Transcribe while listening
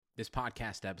This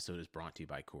podcast episode is brought to you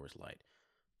by Coors Light.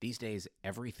 These days,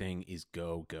 everything is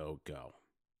go, go, go.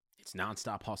 It's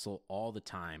nonstop hustle all the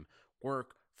time.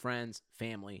 Work, friends,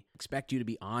 family expect you to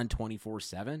be on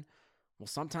 24/7. Well,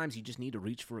 sometimes you just need to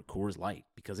reach for a Coors Light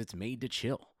because it's made to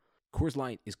chill. Coors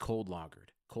Light is cold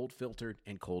lagered, cold filtered,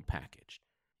 and cold packaged.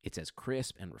 It's as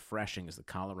crisp and refreshing as the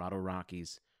Colorado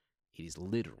Rockies. It is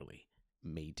literally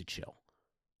made to chill.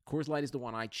 Coors Light is the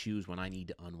one I choose when I need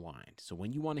to unwind. So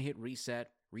when you want to hit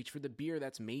reset, reach for the beer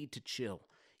that's made to chill.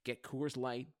 Get Coors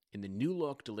Light in the new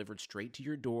look delivered straight to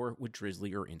your door with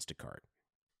Drizzly or Instacart.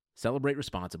 Celebrate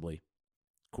responsibly.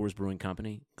 Coors Brewing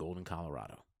Company, Golden,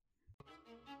 Colorado.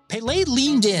 Pele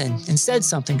leaned in and said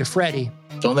something to Freddie.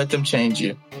 Don't let them change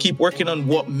you. Keep working on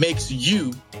what makes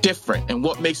you different and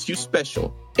what makes you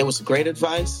special. It was great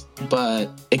advice, but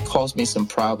it caused me some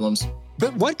problems.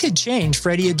 But what could change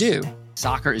Freddie Adu?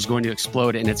 Soccer is going to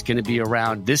explode, and it's going to be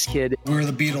around this kid. We were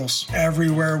the Beatles.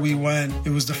 Everywhere we went,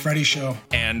 it was the Freddie Show.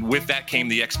 And with that came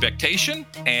the expectation,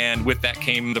 and with that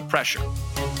came the pressure.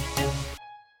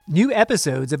 New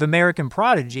episodes of American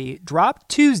Prodigy drop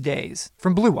Tuesdays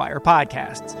from Blue Wire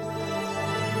Podcasts.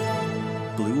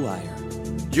 Blue Wire.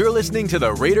 You're listening to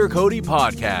the Raider Cody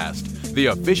Podcast, the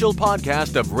official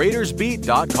podcast of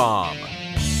RaidersBeat.com.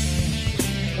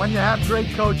 When you have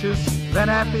great coaches, then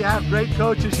after you have great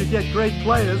coaches, you get great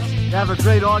players, you have a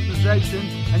great organization,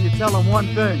 and you tell them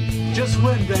one thing: just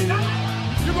win, baby.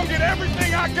 You're going to get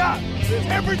everything I got.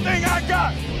 Everything I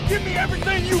got. Give me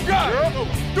everything you got.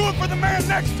 Yeah. Do it for the man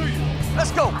next to you.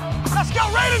 Let's go. Let's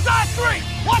go. Raiders on three.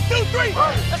 1, 2, 3.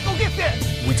 Let's go get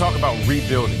that. We talk about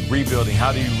rebuilding.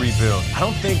 How do you rebuild? I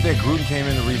don't think that Gruden came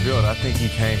in to rebuild. I think he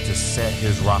came to set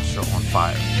his roster on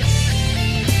fire.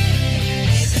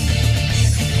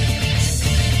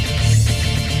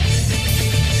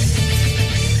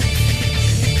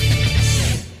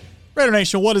 Raider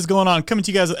Nation, what is going on? Coming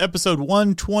to you guys with episode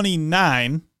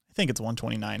 129. I think it's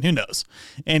 129. Who knows?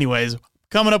 Anyways,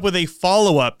 coming up with a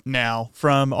follow-up now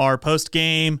from our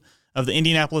post-game of the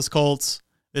Indianapolis Colts.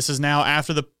 This is now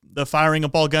after the firing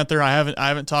of Paul Guenther. I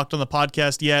haven't talked on the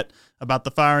podcast yet about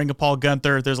the firing of Paul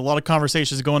Guenther. There's a lot of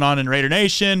conversations going on in Raider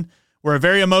Nation. We're a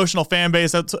very emotional fan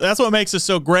base. That's what makes us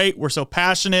so great. We're so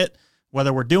passionate.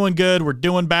 Whether we're doing good, we're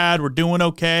doing bad, we're doing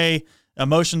okay.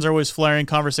 Emotions are always flaring.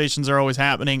 Conversations are always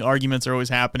happening. Arguments are always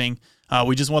happening.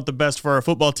 We just want the best for our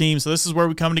football team. So this is where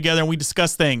we come together and we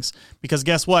discuss things. Because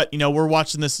guess what? You know, we're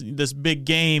watching this big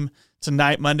game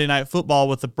tonight, Monday Night Football,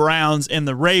 with the Browns and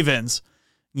the Ravens.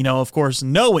 You know, of course,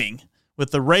 knowing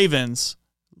with the Ravens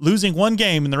losing one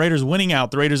game and the Raiders winning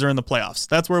out, the Raiders are in the playoffs.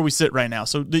 That's where we sit right now.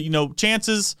 So, you know,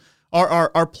 chances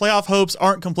our playoff hopes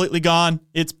aren't completely gone.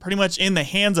 It's pretty much in the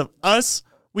hands of us.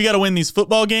 We got to win these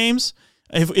football games.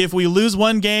 If we lose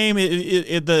one game,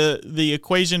 the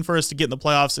equation for us to get in the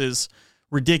playoffs is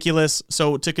ridiculous.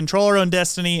 So to control our own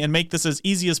destiny and make this as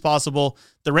easy as possible,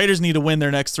 the Raiders need to win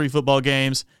their next 3 football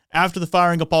games. After the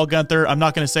firing of Paul Guenther, I'm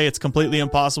not going to say it's completely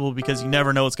impossible because you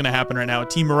never know what's going to happen right now.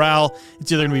 Team morale, it's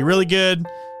either going to be really good,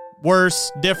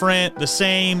 worse, different, the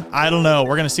same. I don't know.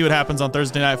 We're going to see what happens on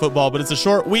Thursday Night Football, but it's a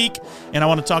short week, and I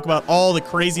want to talk about all the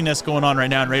craziness going on right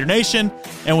now in Raider Nation.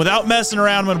 And without messing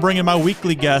around, I'm going to bring in my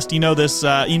weekly guest. You know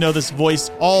this voice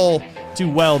all too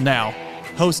well now.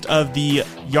 Host of the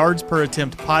Yards Per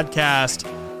Attempt podcast,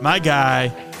 my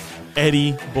guy,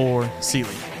 Eddie Boer-Seely.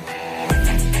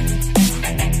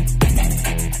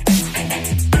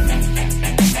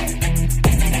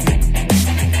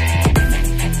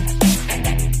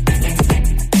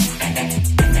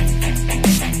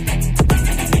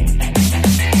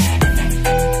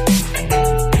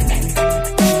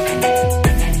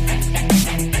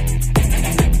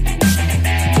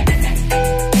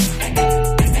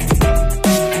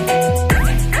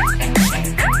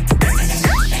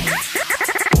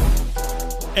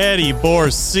 Eddie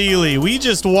Boer-Seely. We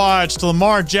just watched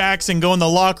Lamar Jackson go in the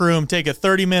locker room, take a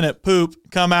 30-minute poop,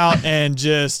 come out and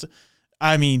just,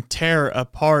 tear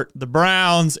apart the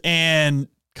Browns and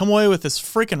come away with this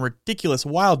freaking ridiculous,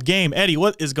 wild game. Eddie,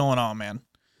 what is going on, man?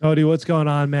 Cody, what's going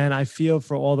on, man? I feel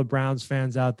for all the Browns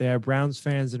fans out there. Browns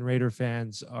fans and Raider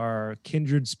fans are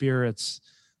kindred spirits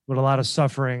with a lot of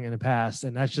suffering in the past,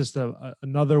 and that's just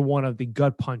another one of the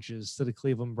gut punches to the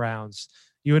Cleveland Browns.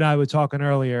 You and I were talking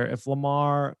earlier, if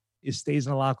Lamar stays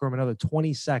in the locker room another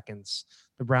 20 seconds,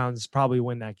 the Browns probably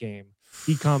win that game.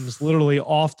 He comes literally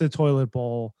off the toilet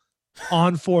bowl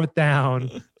on 4th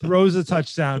down, throws a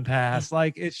touchdown pass.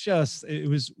 Like, it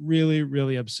was really,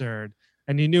 really absurd.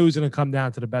 And you knew it was going to come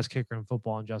down to the best kicker in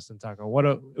football in Justin Tucker.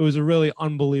 It was a really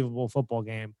unbelievable football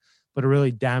game. but a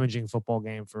really damaging football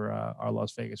game for our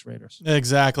Las Vegas Raiders.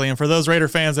 Exactly. And for those Raider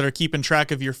fans that are keeping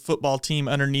track of your football team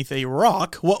underneath a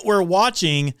rock, what we're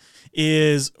watching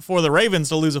is for the Ravens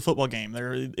to lose a football game.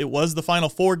 It was the final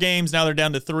 4 games. Now they're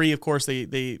down to 3. Of course,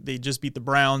 they just beat the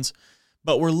Browns.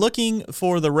 But we're looking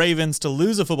for the Ravens to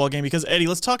lose a football game because, Eddie,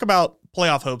 let's talk about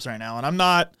playoff hopes right now. And I'm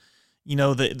not,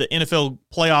 the NFL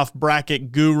playoff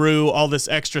bracket guru, all this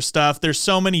extra stuff. There's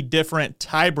so many different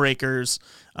tiebreakers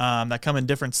that come in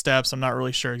different steps. I'm not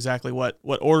really sure exactly what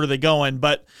order they go in.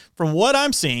 But from what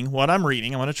I'm seeing, what I'm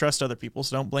reading, I'm going to trust other people,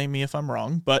 so don't blame me if I'm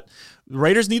wrong. But the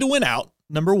Raiders need to win out.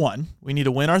 Number 1, we need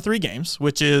to win our 3 games,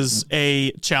 which is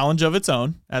a challenge of its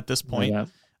own at this point. Yeah.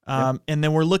 And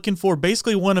then we're looking for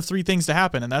basically one of 3 things to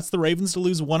happen, and that's the Ravens to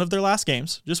lose one of their last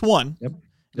games, just one. Yep.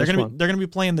 They're gonna be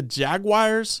playing the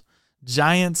Jaguars,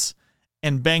 Giants,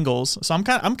 and Bengals. So I'm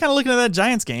kind of looking at that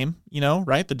Giants game,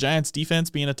 right? The Giants defense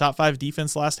being a top 5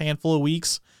 defense last handful of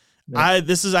weeks. Yep.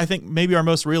 This is, I think, maybe our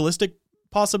most realistic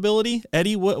possibility.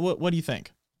 Eddie, what do you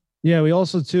think? Yeah, we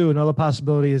also too, another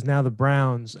possibility is now the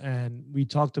Browns, and we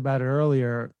talked about it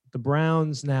earlier. The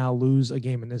Browns now lose a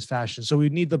game in this fashion. So we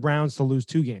need the Browns to lose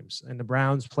 2 games. And the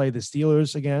Browns play the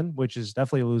Steelers again, which is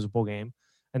definitely a losable game.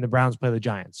 And the Browns play the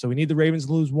Giants. So we need the Ravens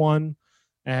to lose 1,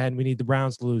 and we need the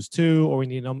Browns to lose 2, or we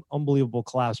need an unbelievable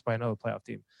collapse by another playoff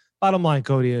team. Bottom line,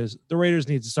 Cody, is the Raiders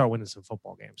need to start winning some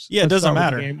football games. Yeah, it doesn't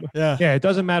matter. Yeah, it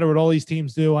doesn't matter what all these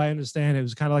teams do. I understand it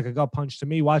was kind of like a gut punch to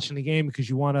me watching the game because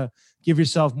you want to give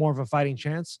yourself more of a fighting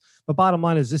chance. But bottom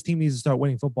line is this team needs to start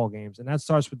winning football games, and that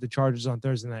starts with the Chargers on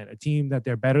Thursday night, a team that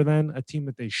they're better than, a team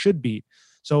that they should beat.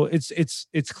 So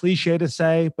it's cliche to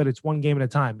say, but it's one game at a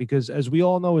time because as we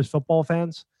all know as football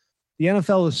fans, the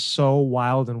NFL is so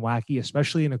wild and wacky,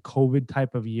 especially in a COVID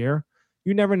type of year.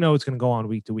 You never know what's going to go on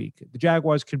week to week. The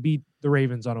Jaguars could beat the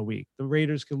Ravens on a week. The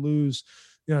Raiders could lose,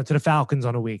 to the Falcons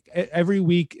on a week. Every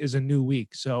week is a new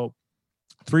week. So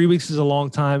 3 weeks is a long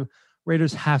time.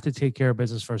 Raiders have to take care of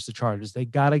business versus the Chargers. They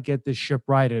got to get this ship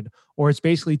righted, or it's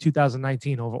basically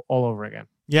 2019 all over again.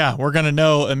 Yeah, we're going to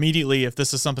know immediately if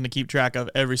this is something to keep track of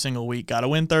every single week. Got to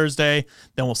win Thursday,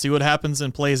 then we'll see what happens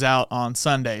and plays out on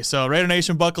Sunday. So Raider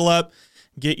Nation, buckle up.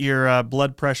 Get your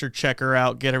blood pressure checker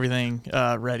out. Get everything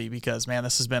ready because, man,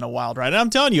 this has been a wild ride. And I'm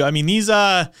telling you, I mean,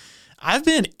 I've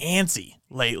been antsy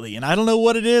lately, and I don't know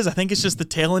what it is. I think it's just the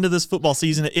tail end of this football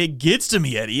season. It gets to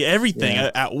me, Eddie. Everything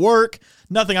at work,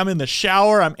 nothing. I'm in the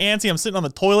shower. I'm antsy. I'm sitting on the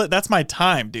toilet. That's my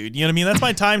time, dude. You know what I mean? That's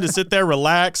my time to sit there,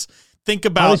 relax, think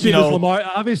about,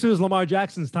 obviously it was Lamar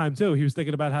Jackson's time too. He was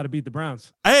thinking about how to beat the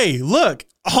Browns. Hey, look,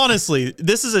 honestly,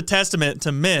 this is a testament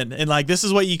to men, and this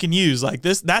is what you can use.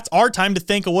 That's our time to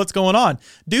think of what's going on.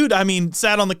 Dude, I mean,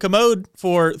 sat on the commode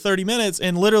for 30 minutes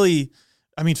and literally,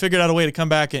 figured out a way to come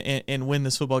back and win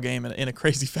this football game in a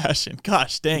crazy fashion.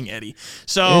 Gosh dang, Eddie.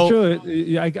 So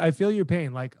I feel your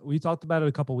pain. Like we talked about it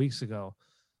a couple weeks ago.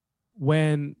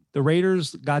 When the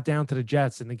Raiders got down to the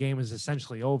Jets and the game was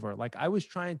essentially over, I was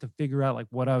trying to figure out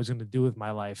what I was going to do with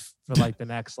my life for the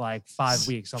next 5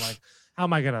 weeks. I'm like, how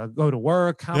am I going to go to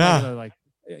work? How am I going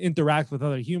to interact with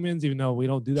other humans, even though we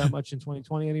don't do that much in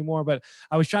 2020 anymore? But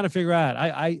I was trying to figure out,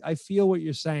 I feel what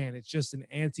you're saying. It's just an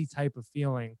antsy type of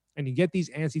feeling. And you get these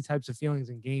antsy types of feelings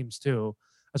in games too,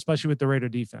 especially with the Raider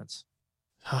defense.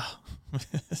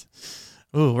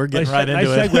 Ooh, we're getting into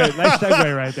it. Nice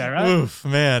segue right there, right? Oof,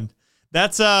 man.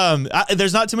 That's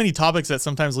there's not too many topics that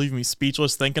sometimes leave me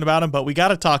speechless thinking about them, but we got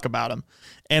to talk about them.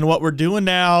 And what we're doing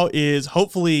now is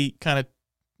hopefully kind of,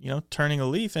 turning a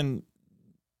leaf and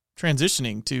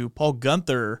transitioning to Paul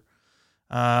Guenther.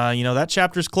 That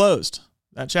chapter's closed.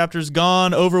 That chapter's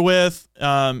gone, over with.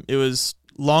 It was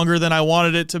longer than I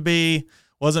wanted it to be.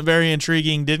 Wasn't very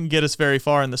intriguing. Didn't get us very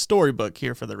far in the storybook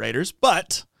here for the Raiders.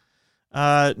 But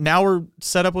now we're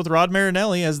set up with Rod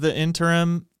Marinelli as the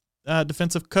interim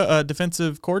defensive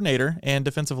coordinator and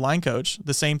defensive line coach.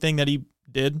 The same thing that he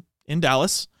did in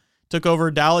Dallas. Took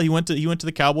over Dallas. He went to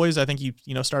the Cowboys. I think he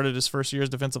started his first year as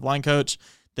defensive line coach,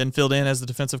 then filled in as the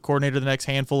defensive coordinator the next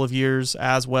handful of years,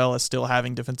 as well as still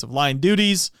having defensive line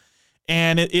duties.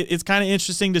 And it's kind of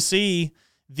interesting to see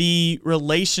the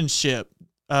relationship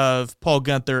of Paul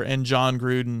Guenther and John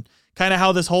Gruden, kind of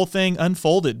how this whole thing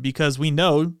unfolded, because we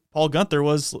know Paul Guenther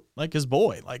was like his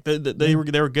boy. They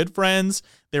were good friends.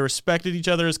 They respected each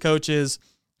other as coaches.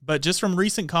 But just from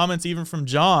recent comments, even from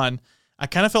John, I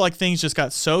kind of felt like things just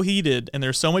got so heated and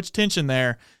there's so much tension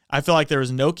there. I feel like there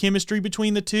was no chemistry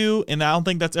between the two, and I don't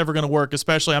think that's ever going to work,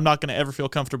 especially I'm not going to ever feel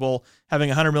comfortable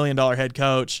having a $100 million head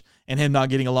coach and him not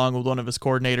getting along with one of his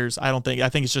coordinators. I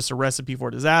think it's just a recipe for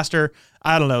disaster.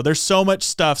 I don't know. There's so much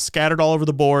stuff scattered all over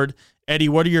the board. Eddie,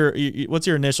 what's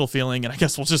your initial feeling? And I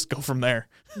guess we'll just go from there.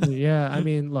 Yeah, I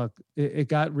mean, look, it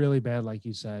got really bad, like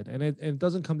you said, and it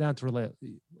doesn't come down to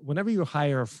whenever you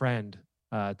hire a friend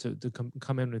to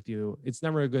come in with you, it's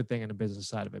never a good thing in the business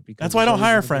side of it. Because that's why I don't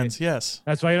hire friends. Yes,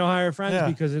 that's why you don't hire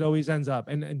friends, because it always ends up.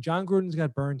 And John Gruden's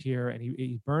got burned here, and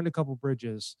he burned a couple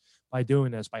bridges by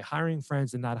doing this, by hiring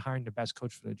friends and not hiring the best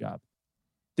coach for the job.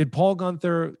 Did Paul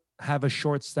Guenther have a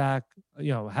short stack,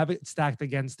 have it stacked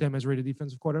against him as rated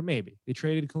defensive coordinator? Maybe. They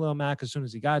traded Khalil Mack as soon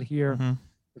as he got here. Mm-hmm.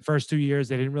 The first 2 years,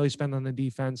 they didn't really spend on the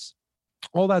defense.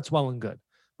 All that's well and good.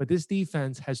 But this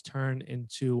defense has turned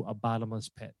into a bottomless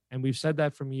pit. And we've said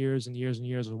that from years and years and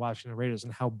years with Washington Raiders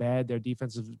and how bad their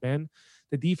defense has been.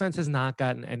 The defense has not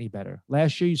gotten any better.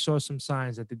 Last year, you saw some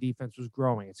signs that the defense was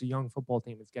growing. It's a young football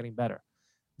team. It's getting better.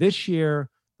 This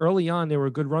year, early on, they were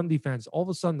a good run defense. All of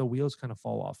a sudden, the wheels kind of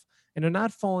fall off. And they're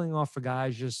not falling off for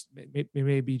guys just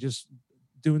maybe just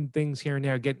doing things here and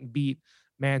there, getting beat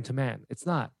man to man. It's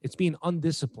not. It's being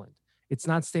undisciplined. It's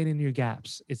not staying in your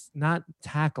gaps. It's not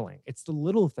tackling. It's the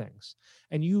little things.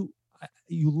 And you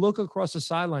look across the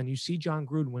sideline, you see John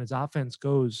Gruden when his offense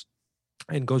goes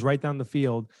right down the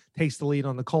field, takes the lead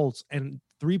on the Colts, and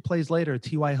 3 plays later,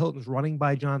 T.Y. Hilton's running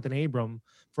by Jonathan Abram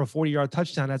for a 40-yard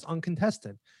touchdown that's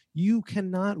uncontested. You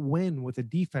cannot win with a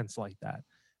defense like that.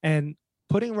 And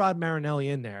putting Rod Marinelli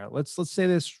in there, let's say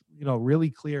this, really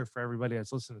clear for everybody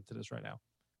that's listening to this right now.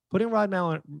 Putting Rod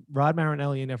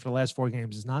Marinelli in there for the last 4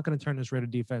 games is not going to turn this Raider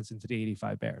defense into the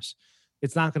 85 Bears.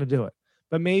 It's not going to do it.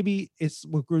 But maybe it's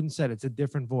what Gruden said. It's a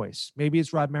different voice. Maybe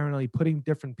it's Rod Marinelli putting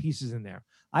different pieces in there.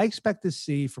 I expect to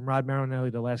see from Rod Marinelli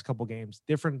the last couple games,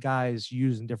 different guys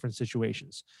used in different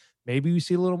situations. Maybe we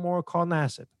see a little more Carl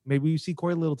Nassib. Maybe we see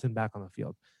Corey Littleton back on the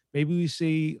field. Maybe we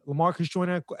see LaMarcus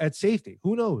Joyner at safety.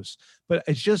 Who knows? But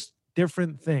it's just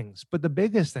different things. But the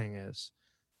biggest thing is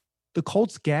the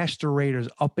Colts gashed the Raiders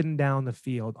up and down the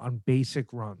field on basic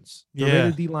runs. The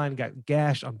Raider D-line got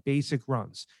gashed on basic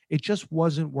runs. It just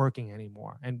wasn't working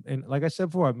anymore. And like I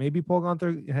said before, maybe Paul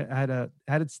Guenther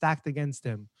had it stacked against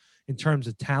him in terms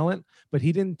of talent, but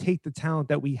he didn't take the talent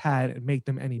that we had and make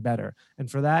them any better. And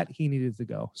for that, he needed to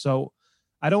go. So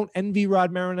I don't envy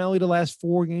Rod Marinelli the last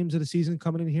 4 games of the season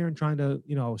coming in here and trying to,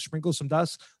 sprinkle some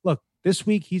dust. Look, this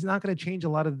week, he's not going to change a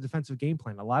lot of the defensive game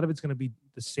plan. A lot of it's going to be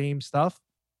the same stuff.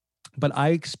 But I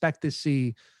expect to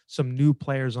see some new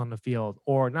players on the field,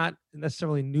 or not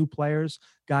necessarily new players,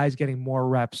 guys getting more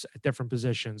reps at different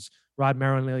positions. Rod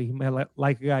Marinelli, he might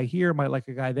like a guy here, might like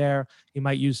a guy there. He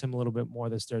might use him a little bit more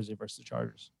this Thursday versus the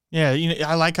Chargers. Yeah,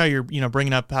 I like how you're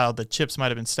bringing up how the chips might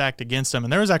have been stacked against him.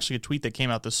 And there was actually a tweet that came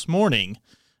out this morning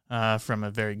from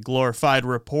a very glorified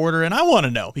reporter, and I want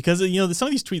to know because some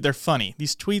of these tweets, they're funny.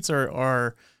 These tweets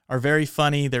are very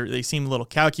funny. They seem a little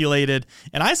calculated,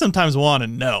 and I sometimes want to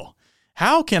know,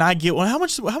 how can I get one? How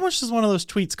much does one of those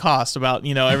tweets cost about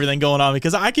everything going on?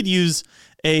 Because I could use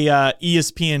a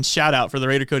ESPN shout out for the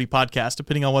Raider Cody podcast,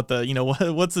 depending on what the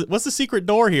what's the secret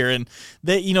door here. And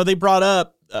they brought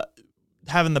up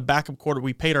having the backup quarter.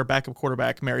 We paid our backup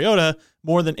quarterback Mariota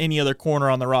more than any other corner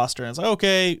on the roster. And it's like,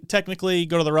 okay, technically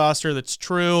go to the roster. That's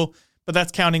true. But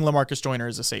that's counting LaMarcus Joyner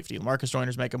as a safety. LaMarcus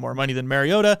Joyner's making more money than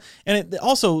Mariota. And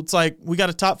it's like we got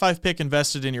a top 5 pick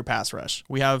invested in your pass rush.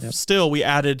 We have we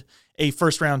added a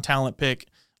first-round talent pick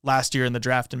last year in the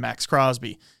draft in Max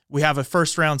Crosby. We have a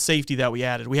first-round safety that we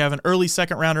added. We have an early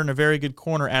second-rounder and a very good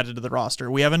corner added to the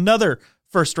roster. We have another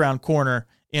first-round corner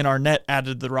in our net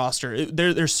added to the roster.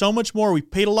 There's so much more. We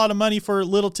paid a lot of money for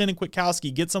Littleton and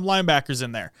Kwiatkowski. Get some linebackers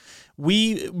in there.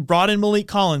 We brought in Malik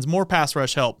Collins, more pass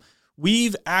rush help.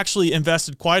 We've actually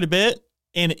invested quite a bit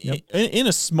in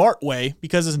a smart way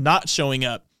because it's not showing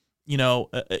up,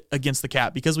 against the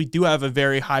cap, because we do have a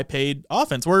very high paid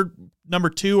offense. We're number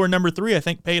 2 or number 3, I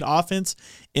think, paid offense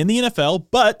in the NFL,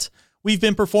 but we've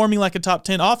been performing like a top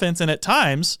 10 offense and at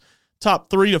times top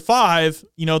 3 to 5,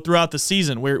 throughout the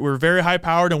season. We're very high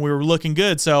powered and we were looking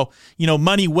good. So,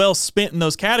 money well spent in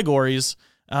those categories.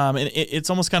 And it's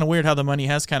almost kind of weird how the money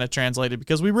has kind of translated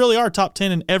because we really are top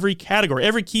 10 in every category,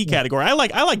 every key category. I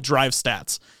like drive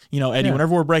stats, Eddie,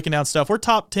 whenever we're breaking down stuff, we're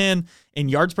top 10 in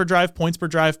yards per drive, points per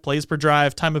drive, plays per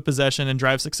drive, time of possession, and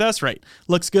drive success rate.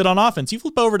 Looks good on offense. You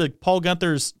flip over to Paul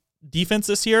Guenther's defense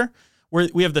this year, where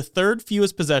we have the 3rd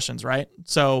fewest possessions, right?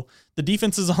 So the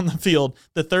defense is on the field,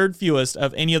 the 3rd fewest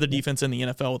of any other defense in the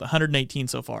NFL with 118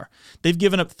 so far. They've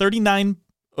given up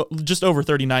just over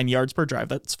 39 yards per drive.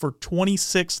 That's for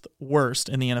 26th worst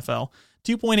in the NFL.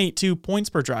 2.82 points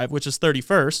per drive, which is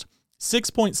 31st.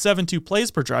 6.72 plays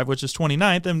per drive, which is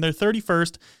 29th. And they're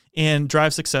 31st in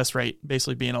drive success rate,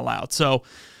 basically being allowed. So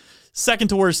second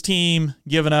to worst team,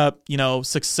 giving up,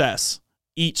 success.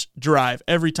 each drive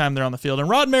every time they're on the field. And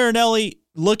Rod Marinelli,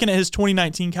 looking at his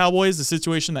 2019 Cowboys, the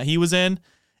situation that he was in,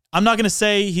 I'm not going to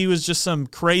say he was just some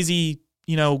crazy,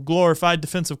 glorified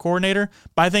defensive coordinator,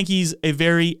 but I think he's a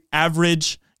very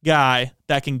average guy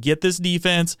that can get this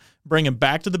defense, bring him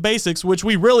back to the basics, which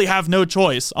we really have no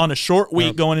choice on a short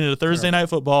week going into Thursday night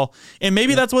football. And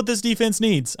maybe that's what this defense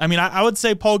needs. I mean, I would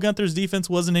say Paul Guenther's defense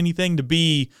wasn't anything to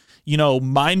be,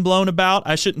 mind blown about.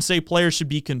 I shouldn't say players should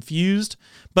be confused,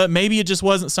 but maybe it just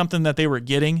wasn't something that they were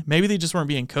getting. Maybe they just weren't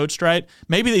being coached right.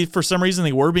 Maybe for some reason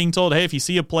they were being told, hey, if you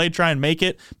see a play, try and make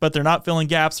it, but they're not filling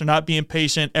gaps. They're not being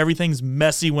patient. Everything's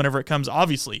messy whenever it comes.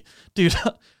 Obviously, dude,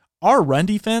 our run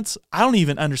defense, I don't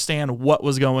even understand what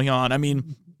was going on. I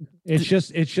mean,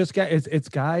 it's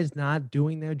guys not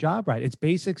doing their job right. It's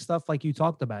basic stuff like you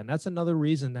talked about. And that's another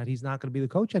reason that he's not going to be the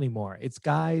coach anymore. It's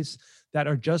guys that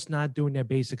are just not doing their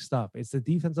basic stuff. It's the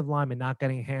defensive lineman not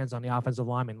getting hands on the offensive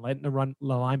lineman, letting the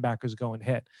linebackers go and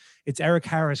hit. It's Eric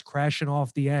Harris crashing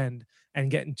off the end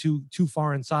and getting too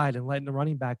far inside and letting the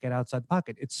running back get outside the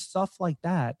pocket. It's stuff like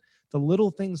that, the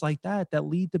little things like that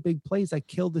lead to big plays that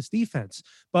kill this defense.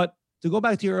 But to go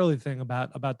back to your earlier thing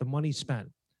about the money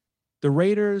spent, the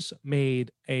Raiders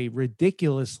made a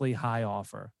ridiculously high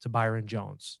offer to Byron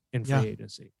Jones in free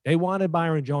agency. They wanted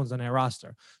Byron Jones on their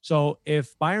roster. So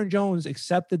if Byron Jones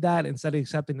accepted that instead of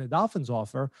accepting the Dolphins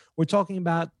offer, we're talking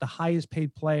about the highest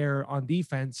paid player on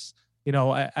defense,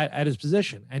 at his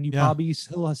position. And you probably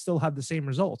still have the same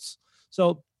results.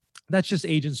 So that's just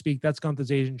agent speak. That's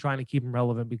Guenther's agent trying to keep him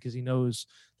relevant because he knows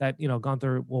that,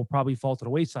 Guenther will probably fall to the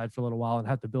wayside for a little while and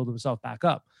have to build himself back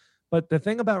up. But the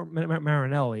thing about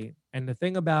Marinelli and the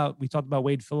thing about, we talked about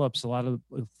Wade Phillips, a lot of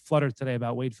flutter today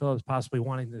about Wade Phillips possibly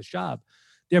wanting this job.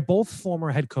 They're both former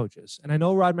head coaches. And I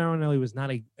know Rod Marinelli was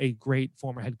not a great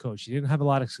former head coach. He didn't have a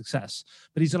lot of success,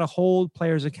 but he's going to hold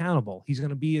players accountable. He's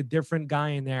going to be a different guy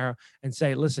in there and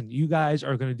say, listen, you guys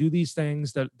are going to do these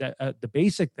things, the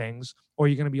basic things, or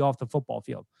you're going to be off the football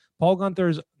field. Paul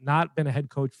Guenther's not been a head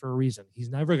coach for a reason. He's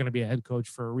never going to be a head coach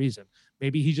for a reason.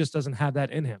 Maybe he just doesn't have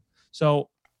that in him. So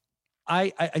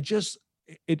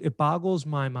it boggles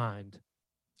my mind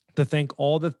to think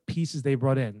all the pieces they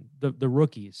brought in, the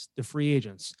rookies, the free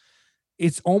agents.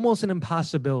 It's almost an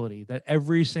impossibility that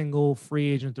every single free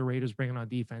agent the Raiders bringing on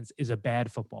defense is a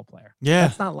bad football player. Yeah.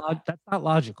 That's not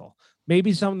logical.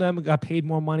 Maybe some of them got paid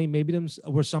more money. Maybe them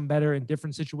were some better in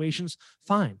different situations.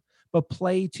 Fine. But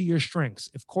play to your strengths.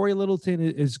 If Corey Littleton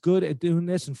is good at doing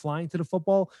this and flying to the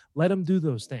football, let him do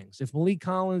those things. If Malik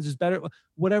Collins is better,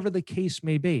 whatever the case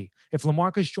may be. If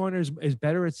LaMarcus Joyner is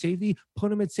better at safety, put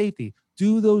him at safety.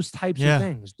 Do those types of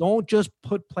things. Don't just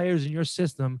put players in your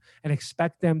system and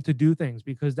expect them to do things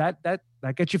because that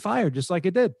gets you fired just like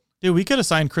it did. Dude, we could have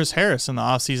signed Chris Harris in the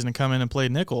offseason to come in and play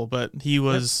nickel, but he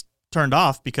was turned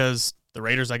off because the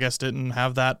Raiders, I guess, didn't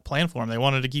have that plan for him. They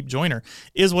wanted to keep Joyner.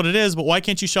 Is what it is, but why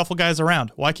can't you shuffle guys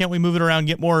around? Why can't we move it around,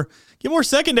 get more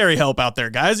secondary help out there,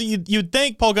 guys? You'd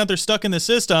think Paul Guenther's stuck in the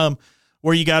system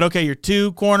where you got, your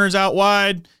two corners out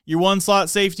wide, your one slot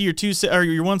safety,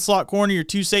 your one slot corner, your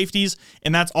two safeties,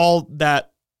 and that's all that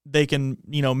they can,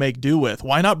 make do with.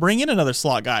 Why not bring in another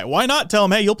slot guy? Why not tell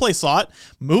him, hey, you'll play slot,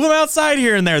 move him outside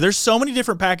here and there. There's so many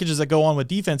different packages that go on with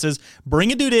defenses.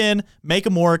 Bring a dude in, make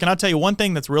him work. And I'll tell you one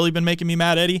thing that's really been making me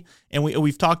mad, Eddie, and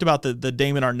we've talked about the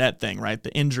Damon Arnette thing, right?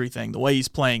 The injury thing, the way he's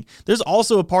playing. There's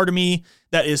also a part of me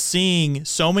that is seeing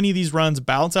so many of these runs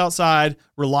bounce outside,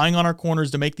 relying on our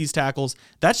corners to make these tackles.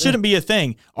 That shouldn't be a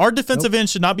thing. Our defensive end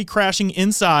should not be crashing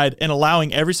inside and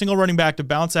allowing every single running back to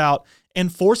bounce out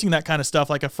and forcing that kind of stuff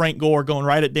like a Frank Gore going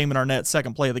right at Damon Arnette's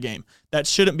second play of the game. That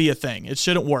shouldn't be a thing. It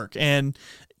shouldn't work. And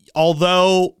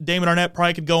although Damon Arnette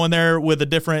probably could go in there with a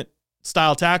different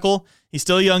style tackle, he's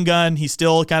still a young gun. He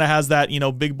still kind of has that,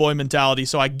 big boy mentality.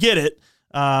 So I get it.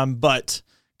 But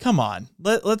come on,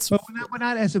 let's. But we're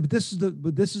not asking. This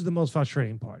is the most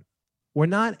frustrating part. We're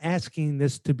not asking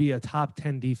this to be a top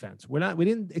 10 defense. We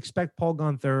didn't expect Paul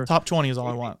Guenther. Top 20 is all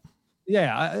I want.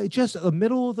 Yeah, just a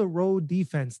middle-of-the-road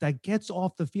defense that gets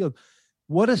off the field.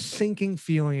 What a sinking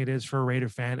feeling it is for a Raider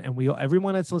fan, and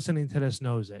everyone that's listening to this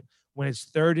knows it. When it's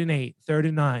 3rd and 8, 3rd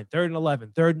and 9, 3rd and 11,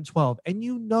 3rd and 12, and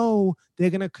they're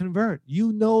going to convert.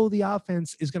 The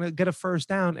offense is going to get a first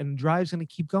down, and the drive's going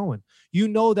to keep going.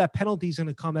 That penalty is going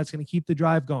to come. That's going to keep the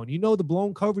drive going. The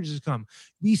blown coverages come.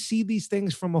 We see these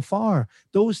things from afar.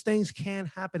 Those things can't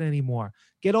happen anymore.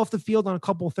 Get off the field on a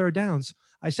couple of third downs.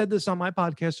 I said this on my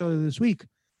podcast earlier this week.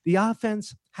 The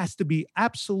offense has to be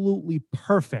absolutely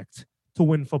perfect to to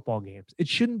win football games. It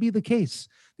shouldn't be the case.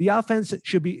 The offense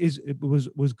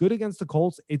was good against the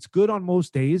Colts. It's good on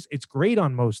most days. It's great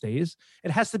on most days. It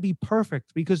has to be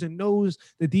perfect because it knows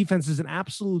the defense is an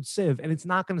absolute sieve, and it's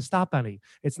not going to stop any.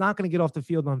 It's not going to get off the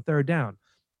field on third down.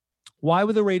 Why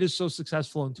were the Raiders so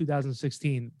successful in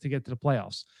 2016 to get to the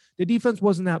playoffs? The defense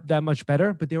wasn't that much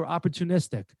better, but they were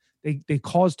opportunistic. They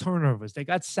caused turnovers. They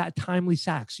got timely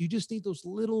sacks. You just need those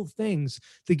little things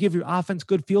to give your offense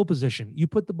good field position. You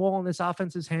put the ball in this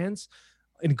offense's hands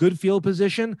in good field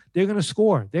position, they're going to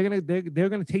score. They're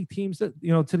going to take teams to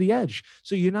the edge.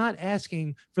 So you're not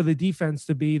asking for the defense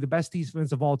to be the best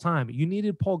defense of all time. You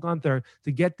needed Paul Guenther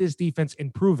to get this defense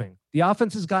improving. The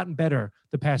offense has gotten better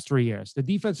the past 3 years. The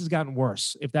defense has gotten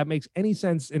worse, if that makes any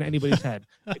sense in anybody's head,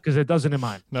 because it doesn't in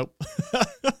mine. Nope.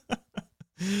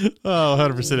 Oh,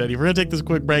 100%, Eddie. We're going to take this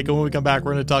quick break, and when we come back,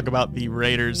 we're going to talk about the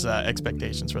Raiders'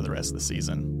 expectations for the rest of the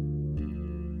season.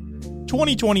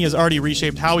 2020 has already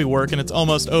reshaped how we work, and it's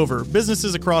almost over.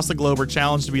 Businesses across the globe are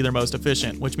challenged to be their most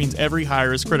efficient, which means every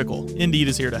hire is critical. Indeed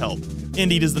is here to help.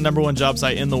 Indeed is the #1 job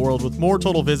site in the world with more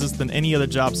total visits than any other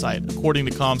job site, according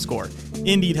to ComScore.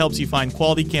 Indeed helps you find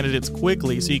quality candidates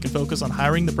quickly so you can focus on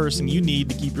hiring the person you need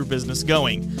to keep your business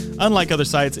going. Unlike other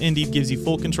sites, Indeed gives you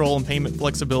full control and payment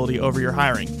flexibility over your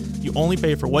hiring. You only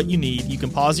pay for what you need, you can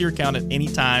pause your account at any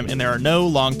time, and there are no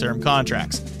long-term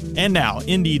contracts. And now,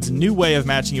 Indeed's new way of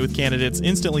matching you with candidates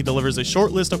instantly delivers a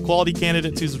short list of quality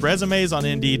candidates whose resumes on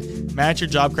Indeed match your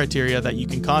job criteria that you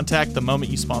can contact the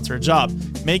moment you sponsor a job,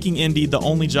 making Indeed the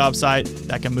only job site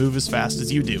that can move as fast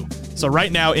as you do. So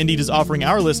right now, Indeed is offering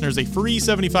our listeners a free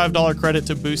 $75 credit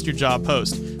to boost your job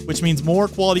post, which means more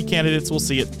quality candidates will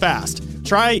see it fast.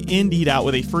 Try Indeed out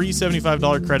with a free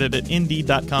 $75 credit at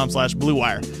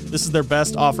Indeed.com/BlueWire. This is their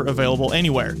best offer available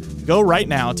anywhere. Go right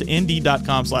now to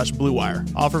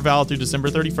Indeed.com/BlueWire. Offer valid through December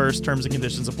 31st. Terms and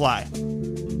conditions apply.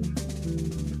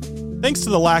 Thanks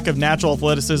to the lack of natural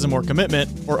athleticism or commitment,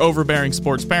 or overbearing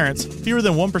sports parents, fewer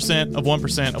than 1% of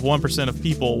 1% of 1% of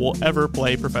people will ever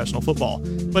play professional football.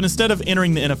 But instead of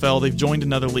entering the NFL, they've joined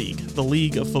another league, the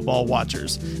League of Football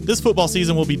Watchers. This football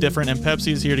season will be different, and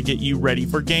Pepsi is here to get you ready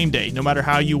for game day, no matter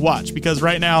how you watch. Because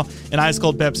right now, an ice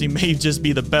cold Pepsi may just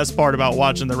be the best part about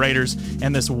watching the Raiders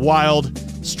and this wild,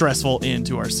 stressful end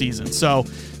to our season. So,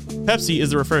 Pepsi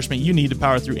is the refreshment you need to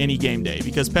power through any game day,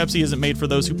 because Pepsi isn't made for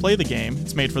those who play the game,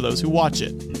 it's made for those who watch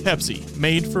it. Pepsi,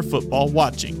 made for football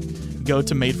watching. Go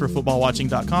to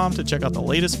madeforfootballwatching.com to check out the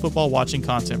latest football watching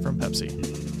content from Pepsi.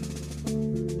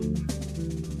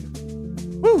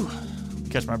 Woo!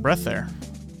 Catch my breath there.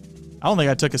 I don't think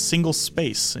I took a single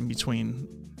space in between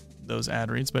those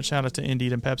ad reads, but shout out to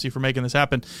Indeed and Pepsi for making this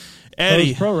happen.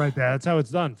 Eddie, pro right there. That's how it's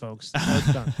done, folks. That's how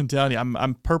it's done. I'm telling you,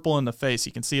 I'm purple in the face.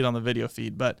 You can see it on the video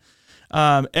feed. But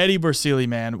Eddie Borsili,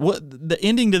 man, what the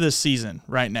ending to this season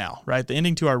right now, right? The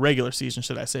ending to our regular season,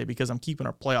 should I say, because I'm keeping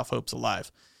our playoff hopes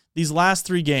alive. These last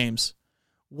 3 games,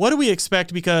 what do we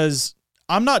expect? Because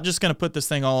I'm not just going to put this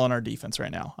thing all on our defense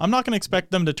right now. I'm not going to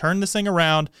expect them to turn this thing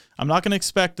around. I'm not going to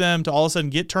expect them to all of a sudden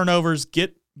get turnovers,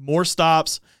 get more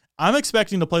stops. I'm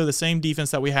expecting to play with the same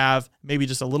defense that we have, maybe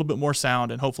just a little bit more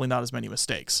sound and hopefully not as many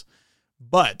mistakes.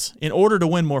 But in order to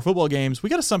win more football games,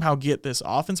 we got to somehow get this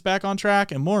offense back on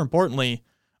track, and more importantly,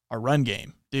 our run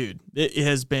game. Dude, it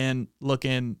has been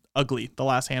looking ugly the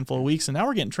last handful of weeks, and now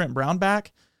we're getting Trent Brown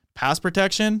back. Pass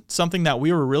protection, something that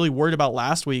we were really worried about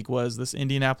last week was this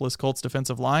Indianapolis Colts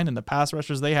defensive line and the pass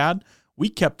rushers they had. We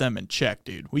kept them in check,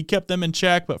 dude. We kept them in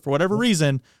check, but for whatever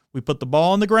reason, we put the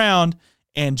ball on the ground.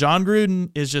 And John Gruden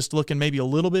is just looking maybe a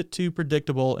little bit too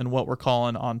predictable in what we're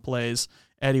calling on plays.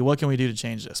 Eddie, what can we do to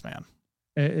change this, man?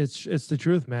 It's the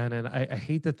truth, man. And I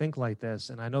hate to think like this.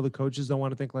 And I know the coaches don't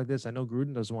want to think like this. I know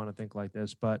Gruden doesn't want to think like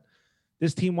this. But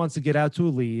this team wants to get out to a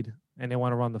lead, and they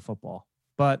want to run the football.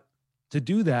 But to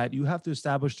do that, you have to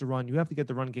establish the run. You have to get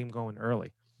the run game going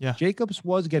early. Yeah. Jacobs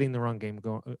was getting the run game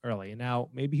going early. And now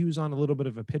maybe he was on a little bit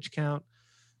of a pitch count.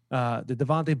 The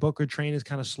Devontae Booker train is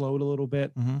kind of slowed a little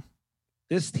bit. Mm-hmm.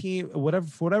 This team,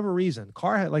 for whatever reason,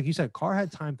 Carr had, like you said, Carr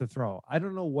had time to throw. I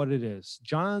don't know what it is.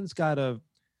 John's got to,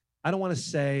 I don't want to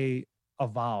say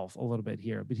evolve a little bit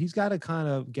here, but he's got to kind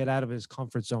of get out of his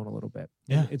comfort zone a little bit.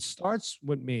 Yeah. And it starts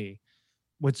with me,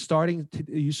 with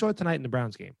you saw it tonight in the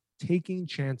Browns game, taking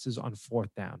chances on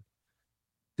 4th down.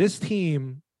 This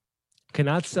team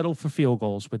cannot settle for field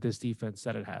goals with this defense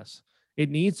that it has. It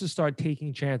needs to start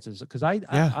taking chances, because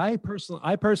I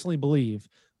personally believe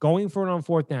going for it on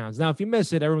 4th downs. Now, if you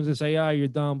miss it, everyone's going to say, "Ah, you're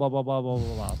dumb, blah, blah, blah, blah,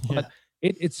 blah, blah." But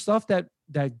it's stuff that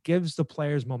gives the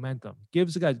players momentum,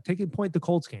 gives the guys, taking point the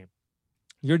Colts game.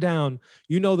 You're down.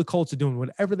 You know the Colts are doing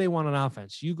whatever they want on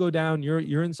offense. You go down.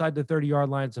 You're inside the 30-yard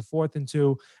line. It's a 4th and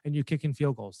 2, and you're kicking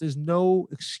field goals. There's no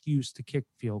excuse to kick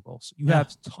field goals. You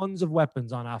have tons of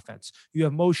weapons on offense. You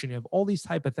have motion. You have all these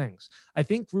type of things. I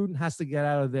think Gruden has to get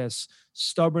out of this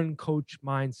stubborn coach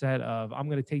mindset of I'm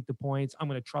going to take the points. I'm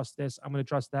going to trust this. I'm going to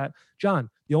trust that. John,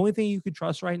 the only thing you could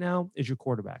trust right now is your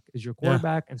quarterback.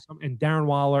 And Darren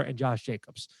Waller and Josh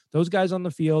Jacobs. Those guys on the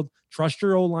field. Trust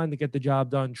your O-line to get the job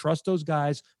done. Trust those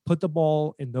guys. Put the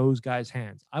ball in those guys'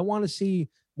 hands. I want to see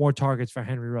more targets for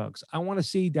Henry Ruggs. I want to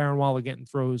see Darren Waller getting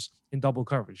throws in double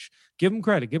coverage. Give him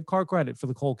credit. Give Carr credit for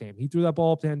the Colt game. He threw that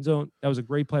ball up the end zone. That was a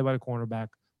great play by the cornerback.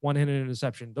 One-handed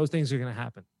interception. Those things are going to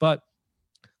happen. But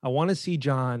I want to see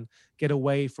John get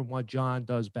away from what John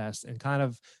does best and kind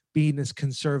of be in this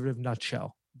conservative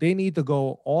nutshell. They need to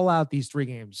go all out these 3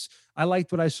 games. I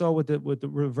liked what I saw with the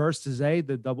reverse to Zay,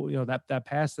 the double, that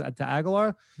pass to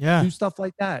Aguilar. Yeah. Do stuff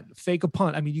like that. Fake a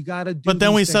punt. I mean, you got to do. But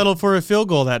then we things. settled for a field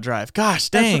goal that drive. Gosh,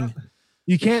 dang.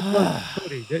 You can't.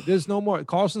 Cody, there's no more.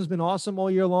 Carlson's been awesome all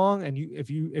year long, and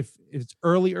if it's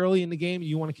early in the game,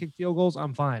 you want to kick field goals,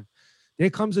 I'm fine. There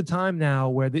comes a time now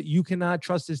where you cannot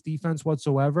trust this defense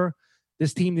whatsoever.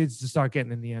 This team needs to start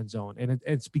getting in the end zone. And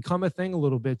it's become a thing a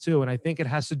little bit too. And I think it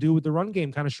has to do with the run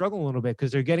game kind of struggling a little bit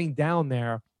because they're getting down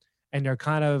there and they're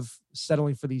kind of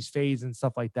settling for these fades and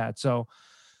stuff like that. So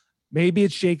maybe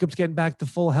it's Jacobs getting back to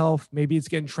full health. Maybe it's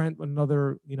getting Trent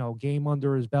another, game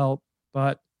under his belt.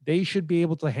 But they should be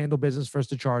able to handle business versus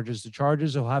the Chargers. The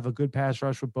Chargers will have a good pass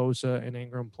rush with Bosa and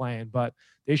Ingram playing, but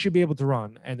they should be able to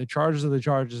run. And the Chargers are the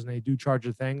Chargers, and they do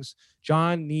Charger things.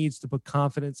 John needs to put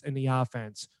confidence in the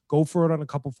offense. Go for it on a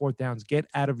couple 4th downs. Get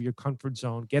out of your comfort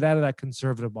zone. Get out of that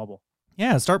conservative bubble.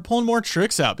 Yeah, start pulling more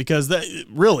tricks out because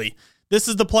this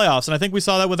is the playoffs, and I think we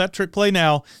saw that with that trick play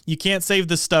now. You can't save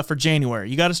this stuff for January.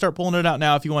 You got to start pulling it out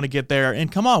now if you want to get there.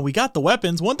 And come on, we got the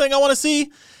weapons. One thing I want to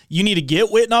see, you need to get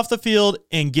Witten off the field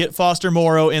and get Foster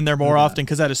Moreau in there more often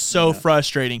because that is so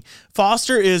frustrating.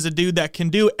 Foster is a dude that can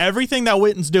do everything that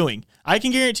Witten's doing. I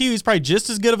can guarantee you he's probably just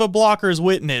as good of a blocker as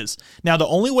Witten is. Now, the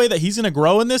only way that he's going to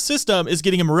grow in this system is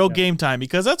getting him real game time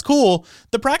because that's cool.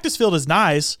 The practice field is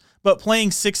nice, but playing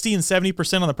 60 and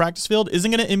 70% on the practice field isn't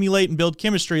going to emulate and build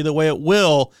chemistry the way it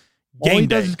will game all he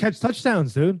day. Does is catch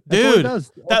touchdowns, dude. That's all he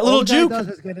does. That all little the guy juke does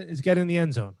is get in the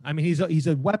end zone. I mean, he's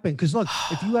a weapon. Because look,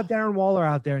 if you have Darren Waller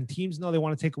out there and teams know they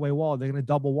want to take away Waller, they're going to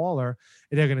double Waller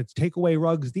and they're going to take away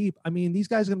Ruggs deep. I mean, these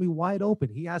guys are going to be wide open.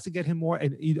 He has to get him more.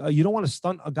 And you don't want to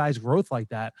stunt a guy's growth like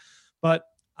that. But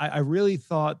I really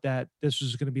thought that this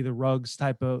was going to be the Ruggs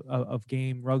type of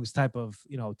game, Ruggs type of,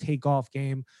 takeoff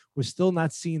game. We're still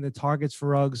not seeing the targets for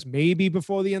Ruggs. Maybe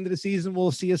before the end of the season, we'll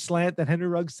see a slant that Henry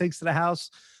Ruggs takes to the house.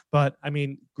 But, I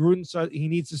mean, Gruden, he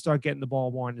needs to start getting the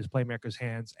ball more in his playmakers'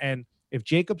 hands. And if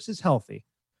Jacobs is healthy,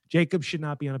 Jacobs should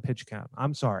not be on a pitch count.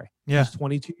 I'm sorry. Yeah.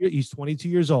 He's 22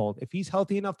 years old. If he's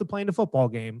healthy enough to play in a football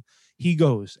game, he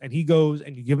goes, and you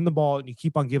give him the ball, and you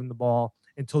keep on giving the ball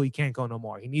until he can't go no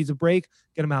more. He needs a break.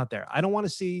 Get him out there. I don't want to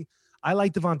see – I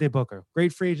like Devontae Booker.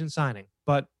 Great free agent signing.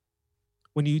 But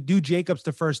when you do Jacobs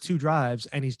the first 2 drives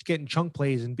and he's getting chunk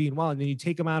plays and being wild, and then you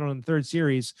take him out on the 3rd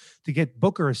series to get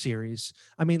Booker a series,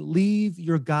 I mean, leave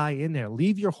your guy in there.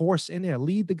 Leave your horse in there.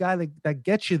 Leave the guy that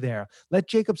gets you there. Let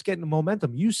Jacobs get in the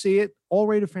momentum. You see it. All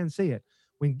Raider fans see it.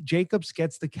 When Jacobs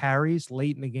gets the carries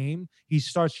late in the game, he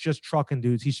starts just trucking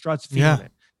dudes. He starts feeling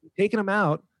it. Taking him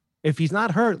out, if he's not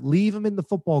hurt, leave him in the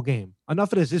football game.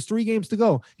 Enough of this. There's 3 games to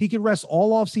go. He can rest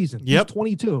all off season. Yep. He's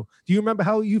 22. Do you remember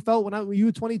how you felt when you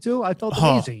were 22? I felt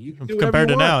amazing. You can do compared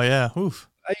to you now, yeah. Oof.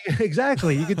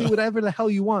 Exactly. You can do whatever the hell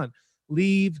you want.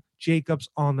 Leave Jacobs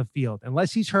on the field.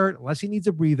 Unless he's hurt, unless he needs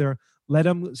a breather, let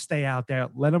him stay out there.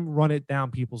 Let him run it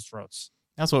down people's throats.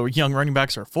 That's what young running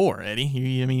backs are for, Eddie.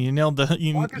 You nailed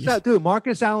the...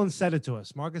 Marcus Allen said it to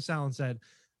us. Marcus Allen said,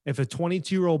 if a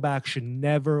 22-year-old back should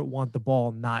never want the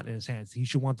ball not in his hands, he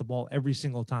should want the ball every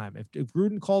single time. If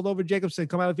Gruden called over Jacobs, said,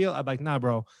 come out of the field, I'd be like, nah,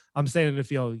 bro, I'm staying in the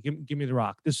field. Give me the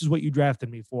rock. This is what you drafted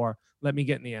me for. Let me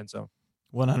get in the end zone.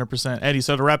 100%. Eddie,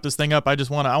 so to wrap this thing up, I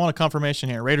want a confirmation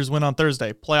here. Raiders win on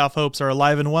Thursday. Playoff hopes are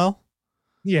alive and well?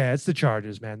 Yeah, it's the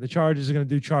Chargers, man. The Chargers are going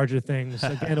to do Charger things.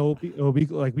 Again, it'll be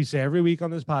like we say every week on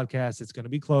this podcast, it's going to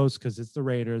be close because it's the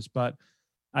Raiders, but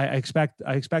I expect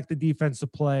the defense to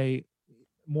play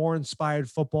more inspired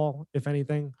football, if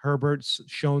anything. Herbert's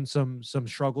shown some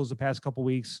struggles the past couple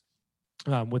weeks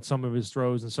with some of his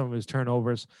throws and some of his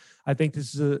turnovers. I think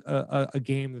this is a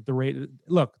game that the Raiders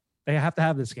look. They have to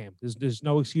have this game. There's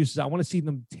no excuses. I want to see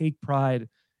them take pride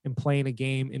in playing a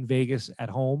game in Vegas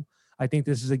at home. I think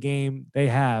this is a game they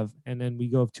have, and then we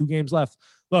go 2 games left.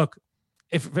 Look,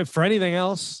 if for anything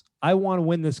else, I want to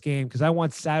win this game because I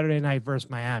want Saturday night versus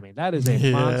Miami. That is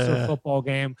a monster football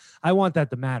game. I want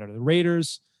that to matter. The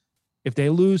Raiders, if they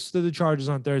lose to the Chargers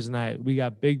on Thursday night, we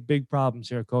got big problems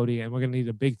here, Cody, and we're going to need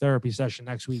a big therapy session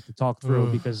next week to talk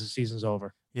through because the season's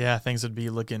over. Yeah, things would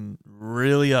be looking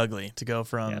really ugly to go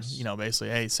from, basically,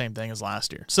 hey, same thing as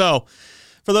last year. So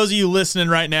for those of you listening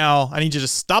right now, I need you to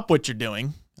stop what you're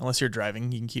doing. Unless you're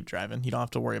driving, you can keep driving. You don't have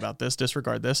to worry about this.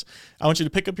 Disregard this. I want you to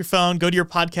pick up your phone, go to your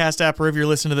podcast app wherever you're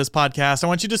listening to this podcast. I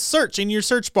want you to search in your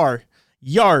search bar,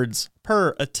 yards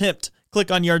per attempt. Click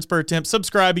on yards per attempt.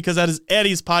 Subscribe because that is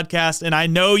Eddie's podcast, and I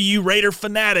know you Raider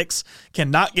fanatics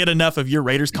cannot get enough of your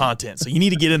Raiders content. So you need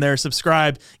to get in there,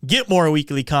 subscribe, get more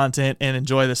weekly content, and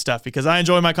enjoy this stuff because I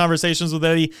enjoy my conversations with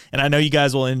Eddie, and I know you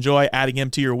guys will enjoy adding him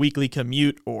to your weekly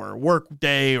commute or work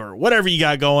day or whatever you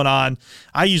got going on.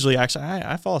 I usually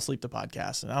I fall asleep to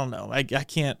podcasts, and I don't know. I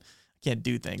can't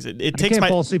do things. It takes I can't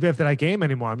fall asleep after that game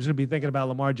anymore. I'm just gonna be thinking about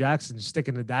Lamar Jackson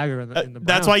sticking the dagger in the Browns.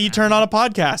 That's why you turn on a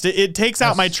podcast. It takes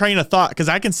out my train of thought because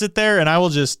I can sit there and I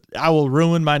will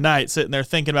ruin my night sitting there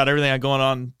thinking about everything that's going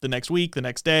on the next week, the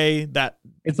next day.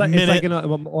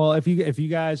 If you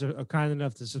guys are kind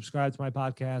enough to subscribe to my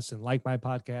podcast and like my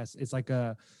podcast, it's like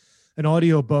an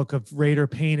audio book of Raider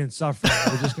pain and suffering.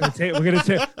 We're just gonna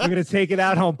take it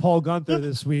out on Paul Gunther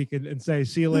this week and say,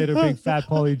 see you later, big fat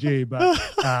Paulie G. But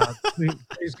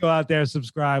please go out there,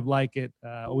 subscribe, like it.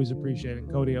 Always appreciate it.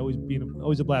 Cody,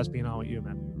 always a blast being on with you,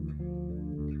 man.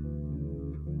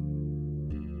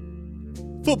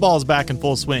 Football is back in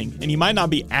full swing, and you might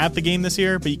not be at the game this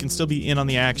year, but you can still be in on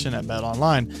the action at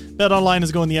BetOnline. BetOnline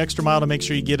is going the extra mile to make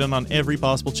sure you get in on every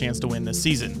possible chance to win this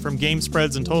season, from game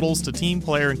spreads and totals to team,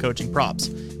 player, and coaching props.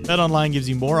 BetOnline gives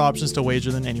you more options to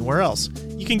wager than anywhere else.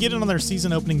 You can get in on their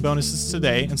season opening bonuses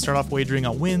today and start off wagering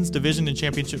on wins, division, and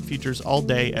championship futures all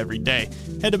day, every day.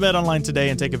 Head to BetOnline today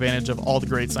and take advantage of all the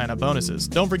great sign-up bonuses.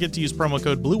 Don't forget to use promo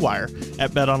code BlueWire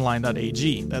at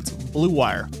betonline.ag. That's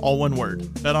BlueWire, all one word.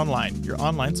 BetOnline, your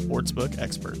online sportsbook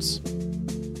experts.